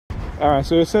All right,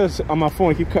 so it says on my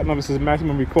phone, keep cutting off. It says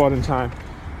maximum recording time.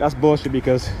 That's bullshit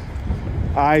because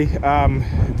I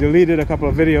deleted a couple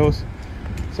of videos,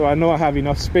 so I know I have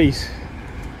enough space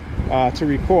to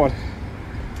record.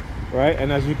 Right,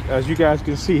 and as you guys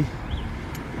can see,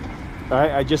 all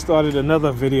right, I just started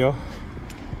another video,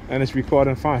 and it's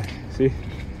recording fine. See,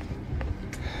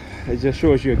 it just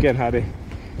shows you again how they,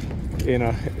 you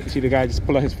know, see the guy just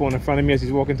pull out his phone in front of me as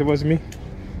he's walking towards me.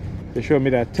 They showed me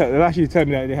that, they actually tell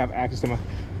me that they have access to my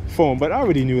phone, but I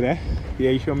already knew that. Yeah,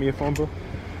 you showing me your phone, bro?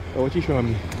 Oh, what you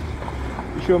showing me?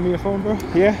 You showing me your phone, bro?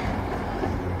 Yeah?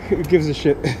 Who gives a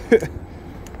shit?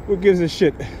 Who gives a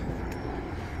shit?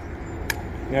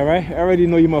 All right? I already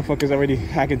know you motherfuckers already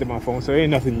hack into my phone, so it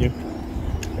ain't nothing new.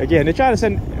 Again, they try to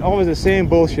send always the same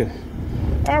bullshit.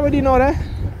 I already know that,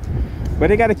 but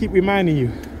they gotta keep reminding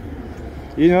you.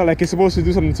 You know, like it's supposed to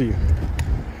do something to you.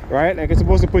 Right? Like it's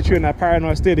supposed to put you in that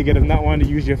paranoid state to get them not wanting to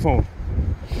use your phone.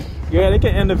 Yeah, they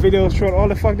can end the video short all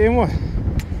the fuck they want.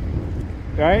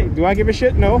 Right? Do I give a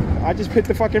shit? No. I just hit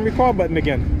the fucking record button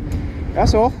again.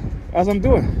 That's all. As I'm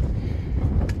doing.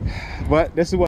 But this is what